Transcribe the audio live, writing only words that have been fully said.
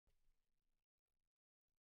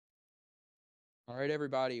All right,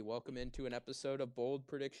 everybody, welcome into an episode of Bold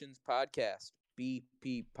Predictions Podcast,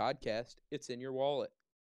 BP Podcast. It's in your wallet.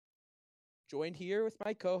 Joined here with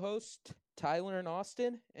my co-host Tyler and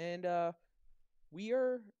Austin, and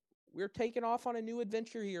we're taking off on a new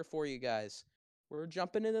adventure here for you guys. We're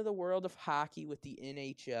jumping into the world of hockey with the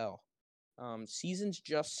NHL. Season's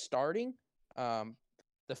just starting.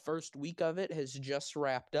 The first week of it has just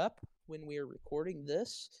wrapped up when we are recording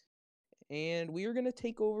this, and we are going to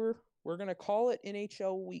take over. We're going to call it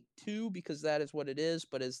NHL Week 2 because that is what it is,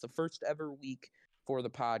 but it's the first ever week for the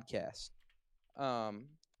podcast.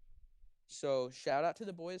 So shout out to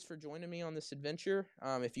the boys for joining me on this adventure.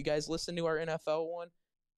 If you guys listen to our NFL one,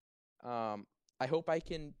 I hope I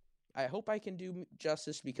can do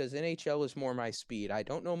justice because NHL is more my speed. I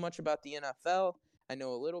don't know much about the NFL. I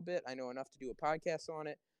know a little bit. I know enough to do a podcast on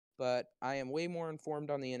it, but I am way more informed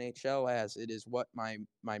on the NHL as it is what my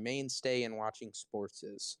mainstay in watching sports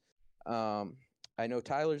is. I know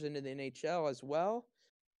Tyler's into the NHL as well.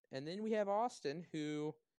 And then we have Austin,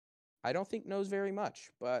 who I don't think knows very much,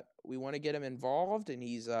 but we want to get him involved, and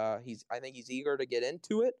I think he's eager to get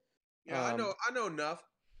into it. Yeah, I know enough.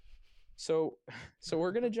 So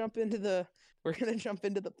we're gonna jump into the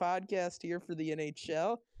podcast here for the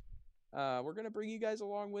NHL. We're gonna bring you guys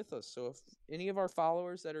along with us. So if any of our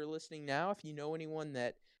followers that are listening now, if you know anyone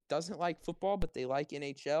that doesn't like football but they like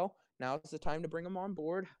NHL, now is the time to bring them on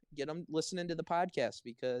board, get them listening to the podcast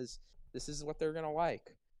because this is what they're gonna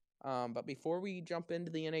like. But before we jump into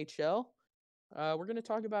the NHL, we're gonna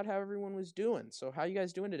talk about how everyone was doing. So how you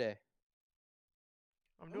guys doing today?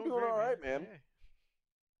 I'm doing great, all right, man. Hey.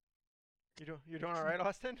 You doing all right,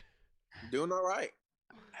 Austin? Doing all right.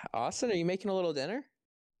 Austin, are you making a little dinner?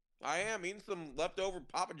 I am eating some leftover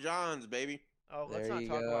Papa John's, baby. Oh, let's not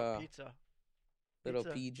talk about pizza. Little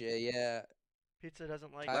PJ, yeah. Pizza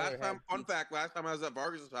doesn't like. Last time I was at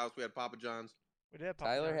Vargas' house, we had Papa John's. We did have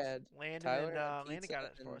Papa John's. Landon got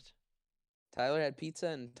it for us. Tyler had pizza,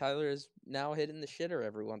 and Tyler is now hitting the shitter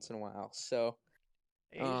every once in a while. So,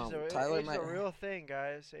 age is a real thing,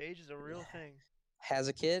 guys. Age is a real thing. Has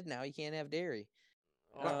a kid, now he can't have dairy.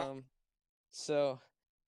 So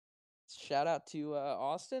shout out to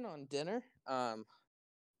Austin on dinner.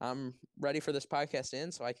 I'm ready for this podcast to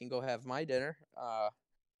end so I can go have my dinner.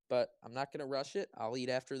 But I'm not going to rush it. I'll eat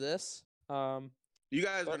after this. You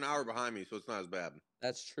guys are an hour behind me, so it's not as bad.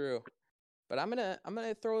 That's true. But I'm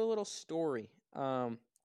gonna throw a little story.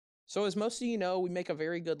 So as most of you know, we make a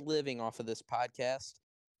very good living off of this podcast.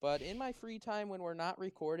 But in my free time when we're not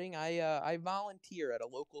recording, I volunteer at a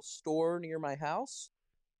local store near my house.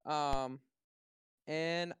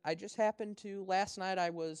 And I just happened to, last night I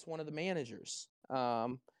was one of the managers.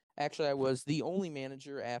 Actually, I was the only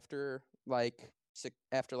manager after like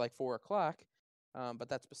 4 o'clock. But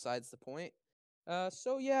that's besides the point.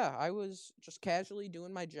 So yeah, I was just casually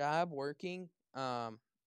doing my job, working,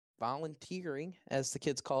 volunteering, as the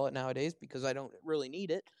kids call it nowadays, because I don't really need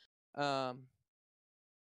it.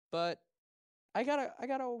 But I got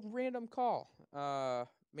a random call.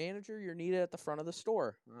 Manager, you're needed at the front of the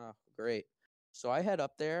store. Oh, great. So I head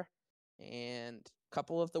up there, and a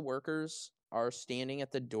couple of the workers are standing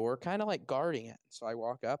at the door, kind of like guarding it. So I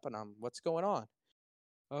walk up, and what's going on?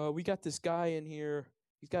 We got this guy in here.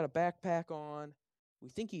 He's got a backpack on. We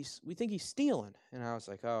think he's stealing. And I was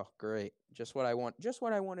like, oh, great. Just what I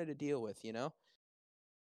wanted to deal with, you know?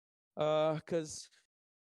 'Cause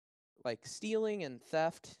like stealing and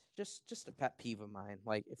theft, just a pet peeve of mine.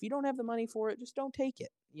 Like if you don't have the money for it, just don't take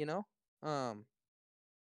it, you know? And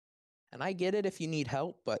I get it if you need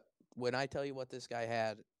help, but when I tell you what this guy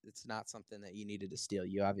had, it's not something that you needed to steal.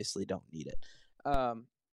 You obviously don't need it.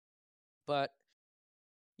 But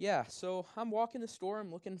yeah, so I'm walking the store.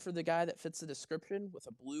 I'm looking for the guy that fits the description with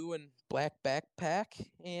a blue and black backpack.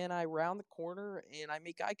 And I round the corner and I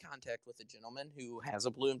make eye contact with a gentleman who has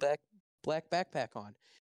a blue and black backpack on.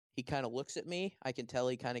 He kind of looks at me. I can tell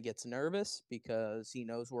he kind of gets nervous because he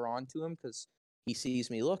knows we're on to him because he sees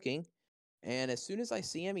me looking. And as soon as I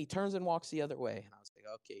see him, he turns and walks the other way. And I was like,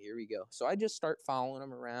 okay, here we go. So I just start following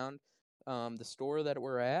him around the store that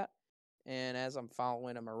we're at. And as I'm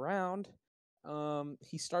following him around,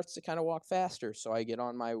 he starts to kind of walk faster. So I get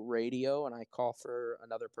on my radio and I call for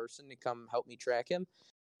another person to come help me track him.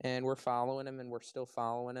 And we're following him and we're still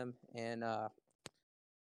following him. And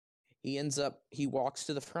he walks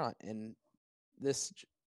to the front, and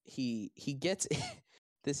he gets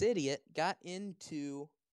this idiot got into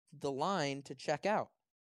the line to check out.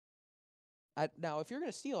 Now, if you're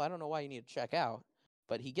going to steal, I don't know why you need to check out.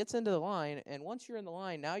 But he gets into the line, and once you're in the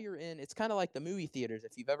line, now you're in. It's kind of like the movie theaters.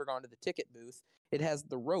 If you've ever gone to the ticket booth, it has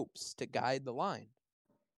the ropes to guide the line.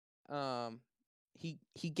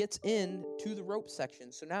 he gets in to the rope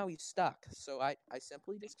section, so now he's stuck. So I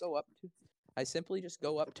simply just go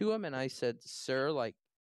up to him and I said, "Sir, like,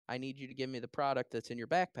 I need you to give me the product that's in your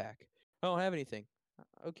backpack." "I don't have anything."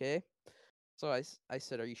 "Okay." So I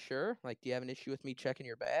said, "Are you sure? Like, do you have an issue with me checking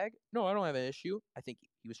your bag?" "No, I don't have an issue." I think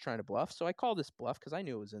he was trying to bluff, so I called this bluff because I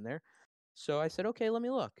knew it was in there. So I said, "Okay, let me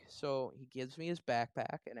look." So he gives me his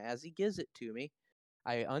backpack, and as he gives it to me,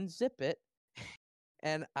 I unzip it,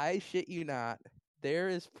 and I shit you not, there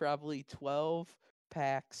is probably 12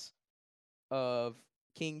 packs of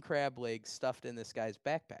king crab legs stuffed in this guy's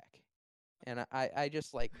backpack. And I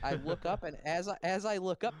just like I look up, and as I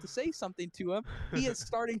look up to say something to him, he is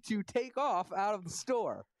starting to take off out of the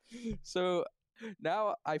store. So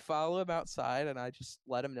now I follow him outside and I just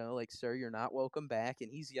let him know, like, "Sir, you're not welcome back." And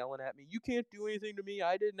he's yelling at me, "You can't do anything to me.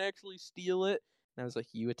 I didn't actually steal it." And I was like,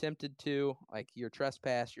 "You attempted to. Like, you're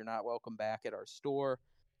trespass. You're not welcome back at our store.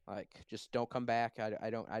 Like, just don't come back. I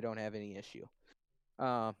don't have any issue."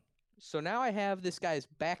 Um, so now I have this guy's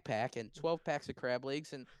backpack and 12 packs of crab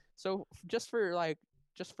legs, and so just for like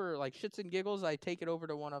shits and giggles, I take it over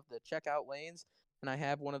to one of the checkout lanes, and I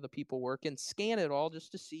have one of the people working scan it all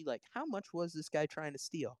just to see like how much was this guy trying to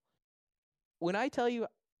steal. When I tell you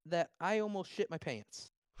that I almost shit my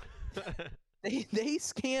pants. They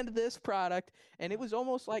scanned this product, and it was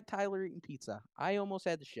almost like Tyler eating pizza. I almost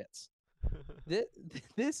had the shits. This,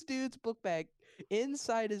 this dude's book bag,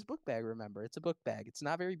 inside his book bag, remember, it's a book bag. It's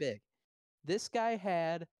not very big. This guy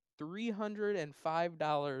had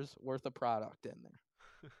 $305 worth of product in there.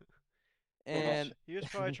 And he was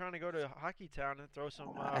probably trying to go to Hockey Town and throw some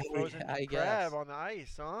I, frozen I crab guess. on the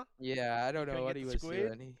ice, huh? Yeah, I He don't know couldn't what get he the was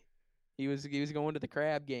squid. doing. He was going to the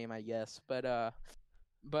crab game, I guess.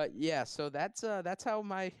 But yeah, so that's how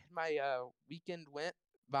my weekend went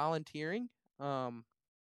volunteering. Um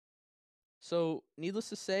So, needless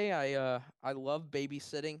to say, I love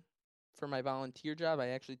babysitting for my volunteer job. I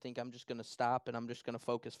actually think I'm just going to stop and I'm just going to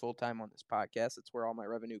focus full time on this podcast. It's where all my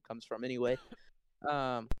revenue comes from anyway.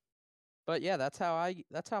 Um, but yeah, that's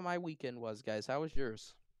how my weekend was, guys. How was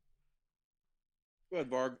yours? Go ahead,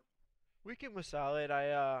 Varg. Weekend was solid.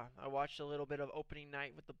 I watched a little bit of opening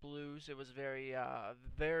night with the Blues. It was very Love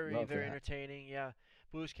very that. entertaining. Yeah,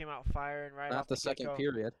 Blues came out firing right Not off the the get second go.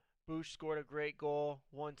 period. Boosh scored a great goal,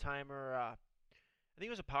 one timer. I think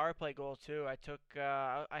it was a power play goal too.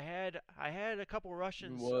 I had a couple It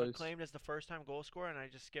Russians was. claimed as the first time goal scorer, and I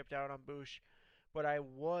just skipped out on Boosh. But I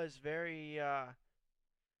was very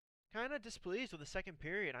kind of displeased with the second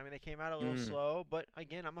period. I mean, they came out a little Mm, slow, but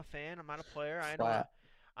again, I'm a fan. I'm not a player. flat.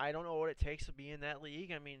 I don't know what it takes to be in that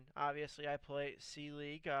league. I mean, obviously, I play C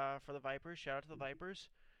League for the Vipers. Shout out to the Vipers.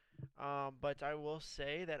 But I will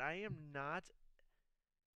say that I am not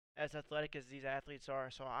as athletic as these athletes are.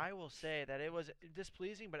 So I will say that it was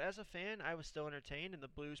displeasing, but as a fan, I was still entertained, and the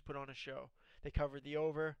Blues put on a show. They covered the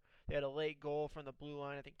over. They had a late goal from the blue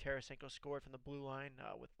line. I think Tarasenko scored from the blue line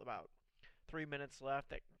with about 3 minutes left.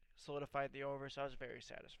 That solidified the over, so I was very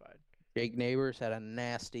satisfied. Jake Neighbors had a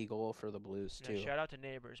nasty goal for the Blues Yeah, too. shout out to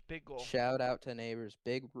Neighbors. Big goal. Shout out to Neighbors,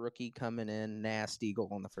 big rookie coming in, nasty goal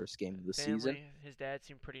in the first game of the season. Family, his dad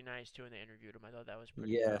seemed pretty nice too, and they interviewed him. I thought that was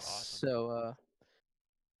pretty Yes. awesome.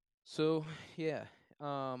 So yeah.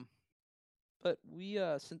 But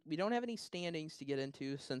since we don't have any standings to get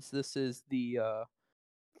into, since this is the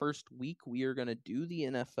first week, we are gonna do the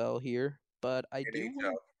NFL here. But I do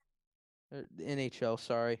want the NHL.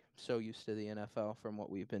 Sorry, I'm so used to the NFL from what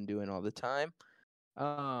we've been doing all the time.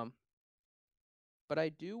 Um, but I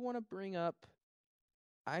do want to bring up.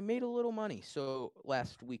 I made a little money so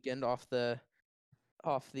last weekend off the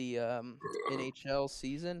NHL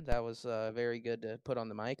season. That was very good to put on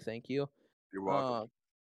the mic. Thank you. You're welcome.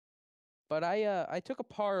 But I took a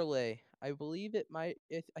parlay. I believe I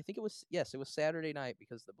think it was, yes, it was Saturday night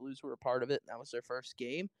because the Blues were a part of it. And that was their first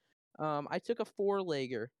game. I took a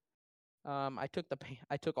four-legger. I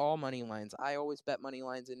took all money lines. I always bet money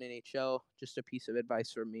lines in NHL. Just a piece of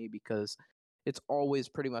advice from me because it's always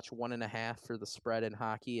pretty much 1.5 for the spread in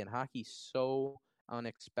hockey, and hockey's so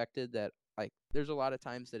unexpected that like there's a lot of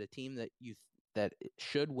times that a team that it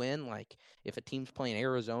should win, like if a team's playing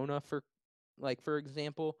Arizona for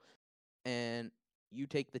example, and you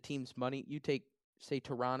take the team's money, you take, say,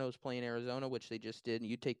 Toronto's playing Arizona, which they just did, and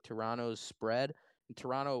you take Toronto's spread, and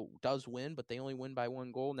Toronto does win, but they only win by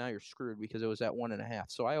one goal, now you're screwed because it was at 1.5.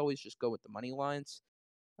 So I always just go with the money lines.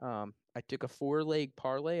 I took a four-leg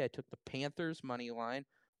parlay. I took the Panthers money line,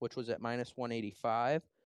 which was at minus 185.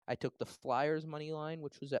 I took the Flyers money line,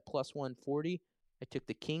 which was at plus 140. I took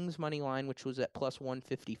the Kings money line, which was at plus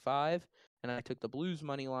 155. And I took the Blues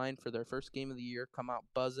money line for their first game of the year, come out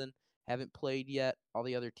buzzing, haven't played yet. All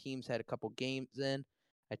the other teams had a couple games in.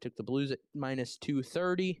 I took the Blues at minus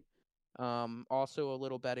 230. Also a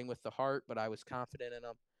little betting with the heart, but I was confident in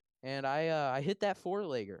them. And I hit that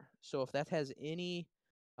 4-legger. So if that has any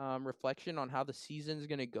reflection on how the season's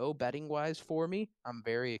going to go betting wise for me, I'm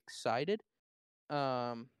very excited.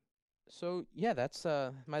 So yeah, that's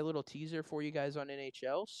my little teaser for you guys on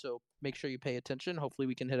NHL. So make sure you pay attention. Hopefully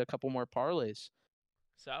we can hit a couple more parlays.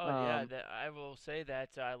 Solid, yeah. That I will say that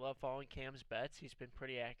I love following Cam's bets. He's been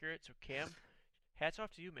pretty accurate. So Cam, hats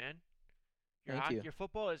off to you, man. Thank you. Your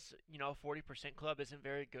football is 40% club isn't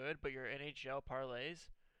very good, but your NHL parlays,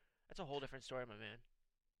 that's a whole different story, my man.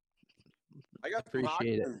 I got some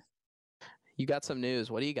hockey Appreciate it. news. You got some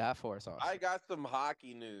news. What do you got for us, Austin? I got some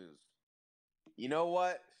hockey news. You know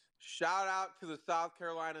what? Shout out to the South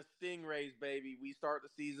Carolina Stingrays, baby. We start the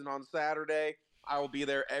season on Saturday. I will be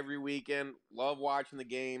there every weekend. Love watching the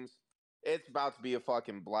games. It's about to be a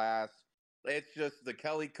fucking blast. It's just the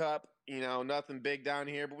Kelly Cup, nothing big down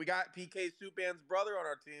here. But we got PK Subban's brother on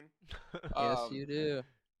our team. Yes, you do.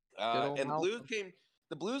 Good old And Malcolm.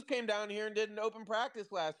 the Blues came down here and did an open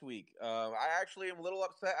practice last week. I actually am a little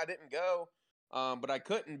upset I didn't go. But I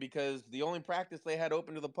couldn't because the only practice they had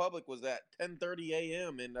open to the public was at 10:30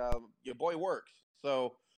 a.m. and your boy works,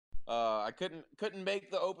 so I couldn't make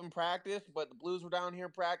the open practice. But the Blues were down here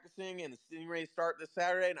practicing, and the Stingrays start this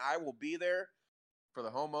Saturday, and I will be there for the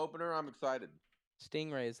home opener. I'm excited.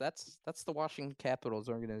 Stingrays. That's the Washington Capitals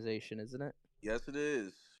organization, isn't it? Yes, it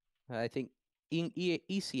is. I think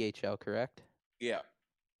ECHL, correct? Yeah.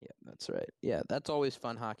 Yeah, that's right. Yeah, that's always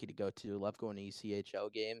fun hockey to go to. Love going to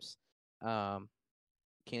ECHL games.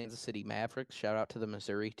 Kansas City Mavericks. Shout out to the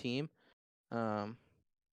Missouri team. Fun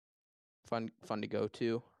to go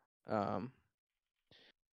to.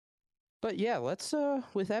 But yeah, let's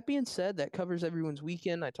with that being said, that covers everyone's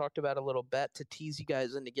weekend. I talked about a little bet to tease you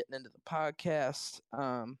guys into getting into the podcast.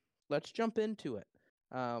 Let's jump into it.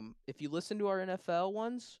 If you listen to our NFL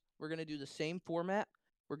ones, we're gonna do the same format.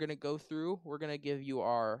 We're gonna go through. We're gonna give you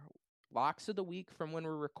our locks of the week from when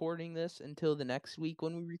we're recording this until the next week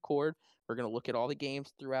when we record. We're going to look at all the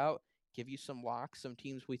games throughout, give you some locks, some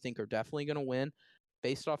teams we think are definitely going to win.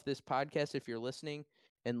 Based off this podcast, if you're listening,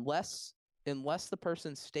 unless the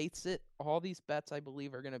person states it, all these bets, I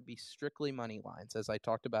believe, are going to be strictly money lines, as I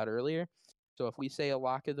talked about earlier. So if we say a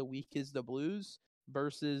lock of the week is the Blues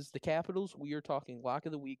versus the Capitals, we are talking lock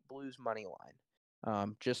of the week Blues money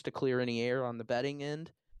line, just to clear any air on the betting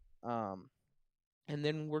end. And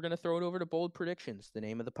then we're going to throw it over to Bold Predictions, the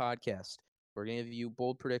name of the podcast. We're going to give you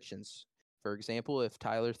bold predictions. For example, if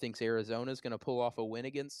Tyler thinks Arizona is going to pull off a win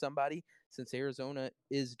against somebody, since Arizona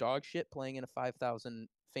is dog shit playing in a 5,000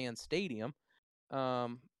 fan stadium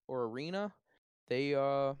or arena,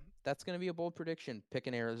 that's going to be a bold prediction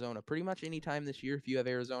picking Arizona. Pretty much any time this year, if you have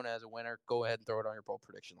Arizona as a winner, go ahead and throw it on your bold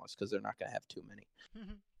prediction list because they're not going to have too many.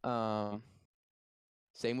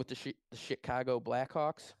 Same with the Chicago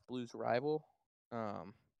Blackhawks, Blues rival.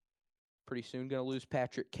 Pretty soon going to lose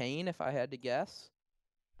Patrick Kane, if I had to guess.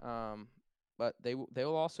 But they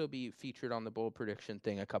will also be featured on the bold prediction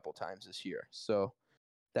thing a couple times this year. So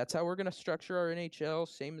that's how we're going to structure our NHL,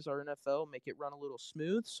 same as our NFL, make it run a little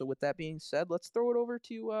smooth. So with that being said, let's throw it over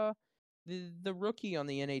to the rookie on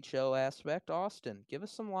the NHL aspect, Austin. Give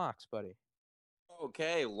us some locks, buddy.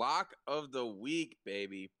 Okay, lock of the week,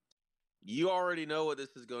 baby. You already know what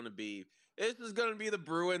this is going to be. This is going to be the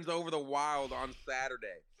Bruins over the Wild on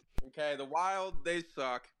Saturday. Okay, the Wild, they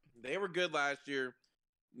suck. They were good last year.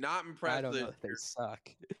 Not impressed I don't this know if they year. suck.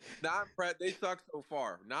 Not impressed. They suck so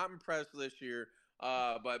far. Not impressed this year.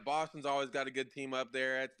 But Boston's always got a good team up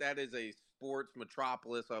there. That is a sports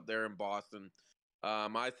metropolis up there in Boston.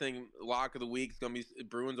 I think lock of the week is going to be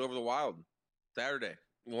Bruins over the Wild. Saturday,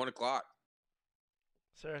 1 o'clock.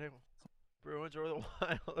 Saturday, Bruins over the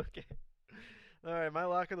Wild. Okay. All right, my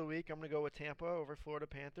lock of the week, I'm going to go with Tampa over Florida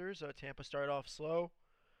Panthers. Tampa started off slow.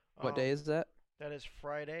 What day is that? That is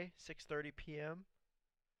Friday, 6:30 p.m.,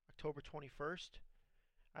 October 21st.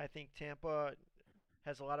 I think Tampa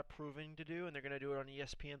has a lot of proving to do, and they're going to do it on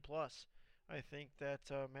ESPN+. I think that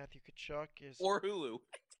Matthew Tkachuk is... Or Hulu.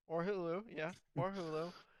 Or Hulu, yeah. Or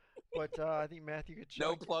Hulu. But I think Matthew Tkachuk...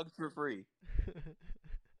 No plugs for free.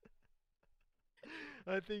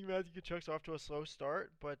 I think Matthew Tkachuk's off to a slow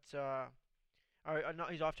start, but... no,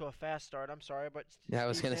 he's off to a fast start. I'm sorry, but yeah, I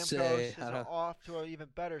was going to say is off to an even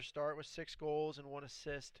better start with 6 goals and 1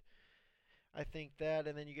 assist. I think that,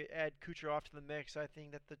 and then you add Kucherov to the mix. I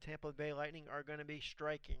think that the Tampa Bay Lightning are going to be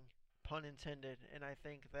striking, pun intended, and I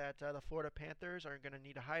think that the Florida Panthers are going to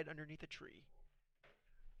need to hide underneath a tree.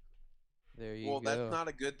 There you go. Well, that's not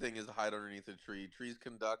a good thing. Is hide underneath a tree. Trees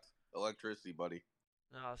conduct electricity, buddy.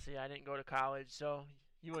 Oh, see, I didn't go to college, so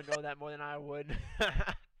you would know that more than I would.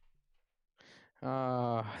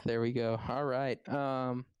 There we go. All right.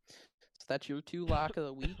 So that's your two lock of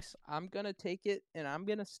the weeks. I'm gonna take it, and I'm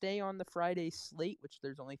gonna stay on the Friday slate, which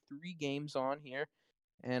there's only 3 games on here,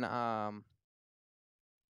 and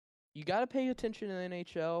you got to pay attention to the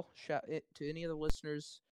NHL. Shout it to any of the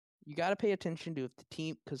listeners. You got to pay attention to if the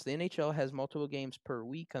team, because the NHL has multiple games per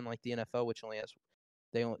week, unlike the NFL, which only has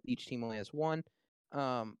each team only has one.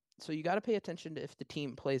 So you got to pay attention to if the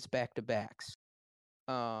team plays back to backs.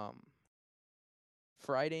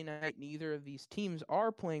 Friday night, neither of these teams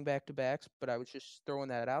are playing back to backs, but I was just throwing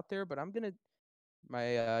that out there. But I'm gonna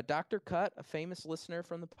my Dr. Cut, a famous listener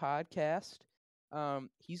from the podcast.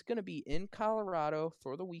 He's going to be in Colorado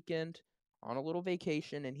for the weekend on a little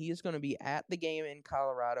vacation, and he is going to be at the game in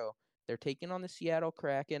Colorado. They're taking on the Seattle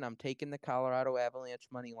Kraken. I'm taking the Colorado Avalanche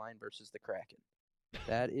money line versus the Kraken.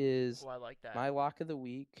 That is Oh, I like that. my lock of the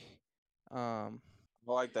week. I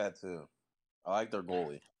like that too. I like their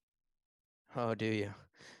goalie. Oh, do you?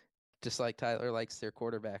 Just like Tyler likes their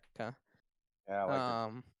quarterback, huh? Yeah, I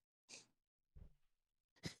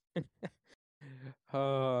like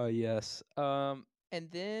Oh, yes. And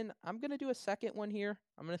then I'm going to do a second one here.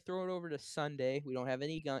 I'm going to throw it over to Sunday. We don't have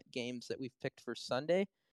any games that we've picked for Sunday.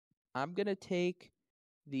 I'm going to take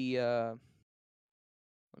the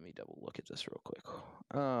let me double look at this real quick.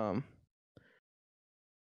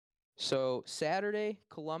 So Saturday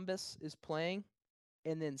Columbus is playing,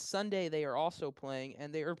 and then Sunday they are also playing,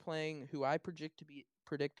 and they are playing who I predict to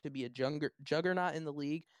be a juggernaut in the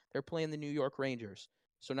league. They're playing the New York Rangers.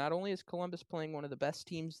 So not only is Columbus playing one of the best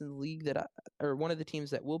teams in the league or one of the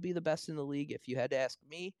teams that will be the best in the league if you had to ask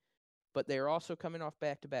me, but they are also coming off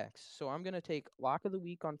back-to-backs. So I'm going to take lock of the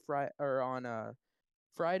week on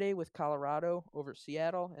Friday with Colorado over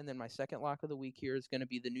Seattle, and then my second lock of the week here is going to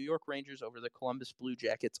be the New York Rangers over the Columbus Blue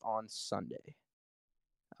Jackets on Sunday.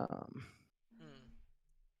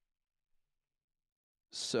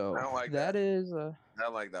 So I don't like that is I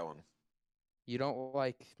like that one. You don't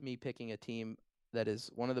like me picking a team that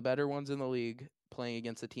is one of the better ones in the league playing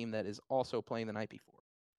against a team that is also playing the night before.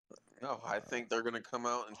 No, I think they're going to come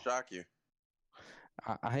out and shock you.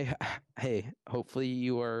 Hey, hopefully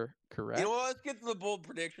you are correct. You know what? Let's get to the bold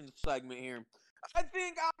predictions segment here. I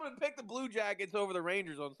think I'm going to pick the Blue Jackets over the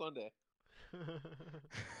Rangers on Sunday.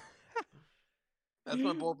 That's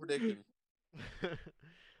my bold prediction.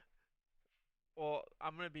 Well,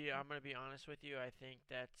 I'm gonna be honest with you. I think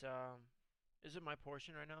that is it my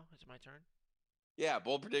portion right now? Is it my turn? Yeah,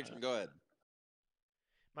 bold prediction. Go ahead.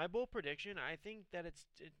 My bold prediction. I think that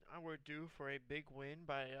we're due for a big win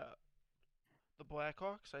by the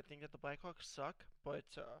Blackhawks. I think that the Blackhawks suck, but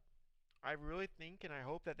I really think and I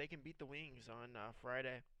hope that they can beat the Wings on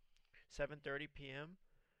Friday, 7:30 p.m.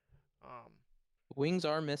 Wings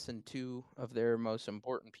are missing 2 of their most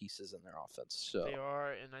important pieces in their offense. So They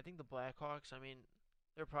are, and I think the Blackhawks. I mean,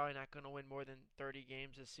 they're probably not going to win more than 30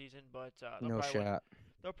 games this season, but no shot.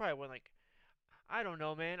 They'll probably win like I don't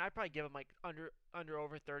know, man. I'd probably give them like under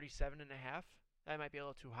over 37 and a half. That might be a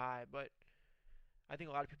little too high, but I think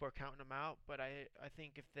a lot of people are counting them out. But I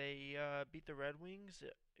think if they beat the Red Wings,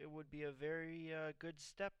 it would be a very good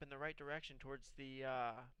step in the right direction towards the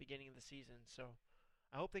beginning of the season. So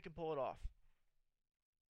I hope they can pull it off.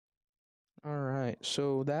 All right.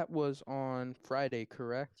 So that was on Friday,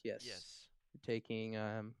 correct? Yes. Yes. You're taking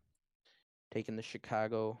the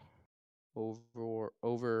Chicago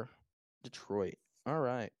over Detroit. All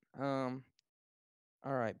right. All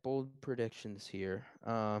right, bold predictions here.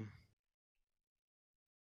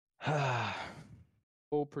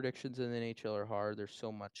 Bold predictions in the NHL are hard. There's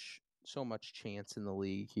so much chance in the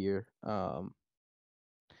league here. I'm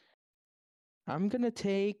going to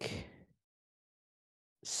take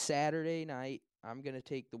Saturday night. I'm going to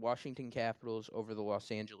take the Washington Capitals over the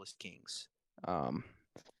Los Angeles Kings.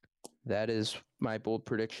 That is my bold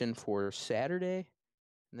prediction for Saturday.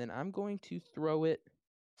 And then I'm going to throw it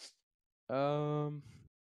oh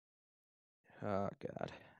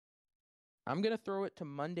God. I'm going to throw it to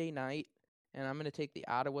Monday night, and I'm going to take the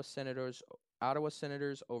Ottawa Senators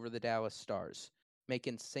over the Dallas Stars,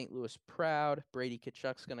 making St. Louis proud. Brady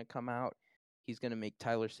Tkachuk's going to come out. He's going to make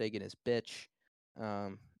Tyler Seguin his bitch.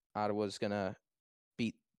 Ottawa's going to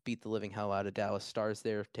beat the living hell out of Dallas Stars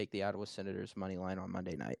there. Take the Ottawa Senators money line on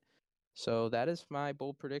Monday night. So that is my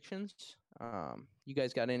bold predictions. You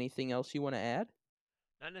guys got anything else you want to add?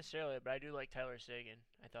 Not necessarily, but I do like Tyler Seguin.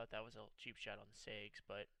 I thought that was a cheap shot on the Sags,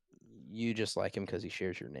 but you just like him because he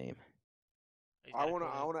shares your name. I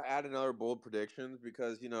want to add another bold predictions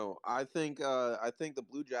because I think the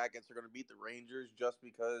Blue Jackets are going to beat the Rangers just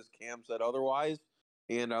because Cam said otherwise,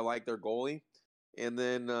 and I like their goalie. And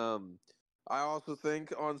then I also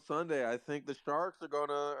think on Sunday, I think the Sharks are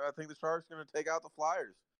gonna take out the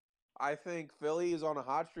Flyers. I think Philly is on a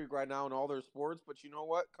hot streak right now in all their sports, but you know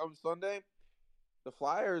what? Come Sunday, the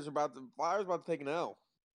Flyers about to take an L.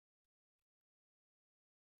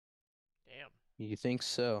 Damn. You think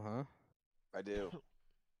so, huh? I do.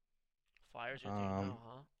 Flyers gonna take it Um, now,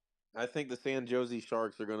 huh? I think the San Jose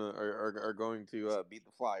Sharks are going to beat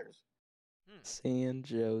the Flyers. Hmm. San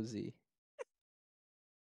Jose.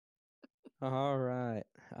 All right.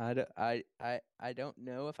 I don't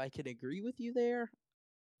know if I can agree with you there.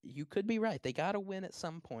 You could be right. They got to win at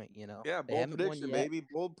some point, you know. Yeah, They bold haven't won prediction, yet. baby.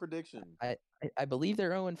 Bold prediction. I believe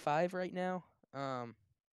they're 0-5 right now. Um,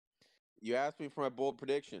 You asked me for my bold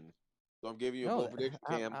prediction, so I'm giving you a no, bold prediction,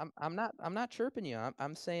 I'm Cam. I'm I'm not chirping you.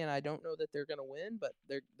 I'm saying I don't know that they're going to win, but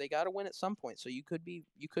they got to win at some point. So you could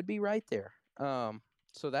be right there.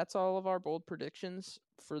 So that's all of our bold predictions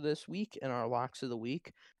for this week and our locks of the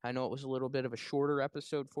week. I know it was a little bit of a shorter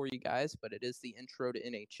episode for you guys, but it is the intro to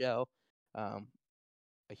NHL. Um,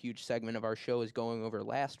 a huge segment of our show is going over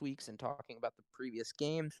last week's and talking about the previous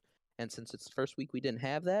games. And since it's the first week, we didn't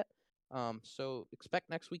have that. So expect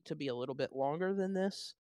next week to be a little bit longer than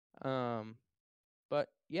this. But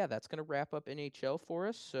yeah, that's going to wrap up NHL for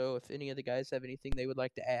us. So if any of the guys have anything they would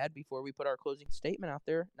like to add before we put our closing statement out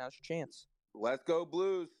there, now's your chance. Let's go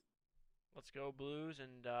Blues Let's go Blues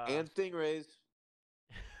and and Stingrays.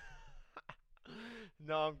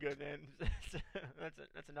 No, I'm good, man.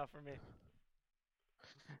 That's enough for me.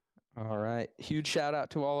 All right. Huge shout out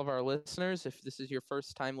to all of our listeners. If this is your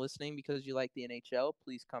first time listening because you like the NHL,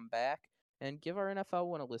 please come back and give our NFL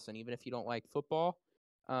one a listen, even if you don't like football.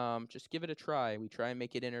 Just give it a try. We try and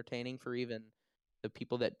make it entertaining for even the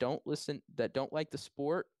people that don't listen, that don't like the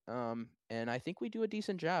sport. And I think we do a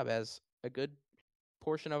decent job, as a good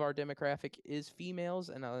portion of our demographic is females.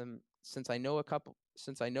 And since I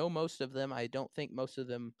know most of them, I don't think most of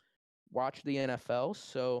them watch the NFL,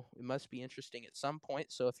 so it must be interesting at some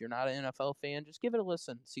point. So if you're not an NFL fan, just give it a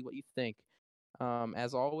listen, see what you think.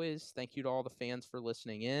 As always, thank you to all the fans for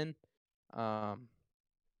listening in. If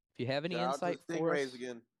you have any Shout out to insight the for Stingrays us,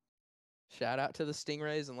 again. shout out to the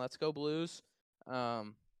Stingrays and let's go Blues.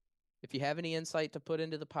 If you have any insight to put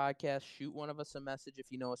into the podcast, shoot one of us a message if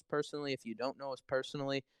you know us personally. If you don't know us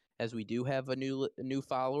personally, as we do have a new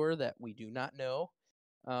follower that we do not know,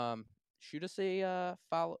 shoot us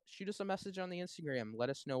shoot us a message on the Instagram. Let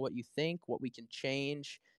us know what you think, what we can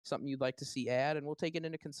change, something you'd like to see add, and we'll take it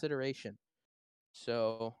into consideration.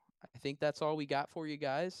 So I think that's all we got for you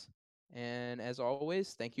guys. And as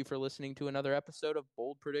always, thank you for listening to another episode of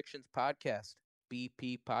Bold Predictions Podcast,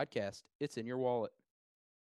 BP Podcast. It's in your wallet.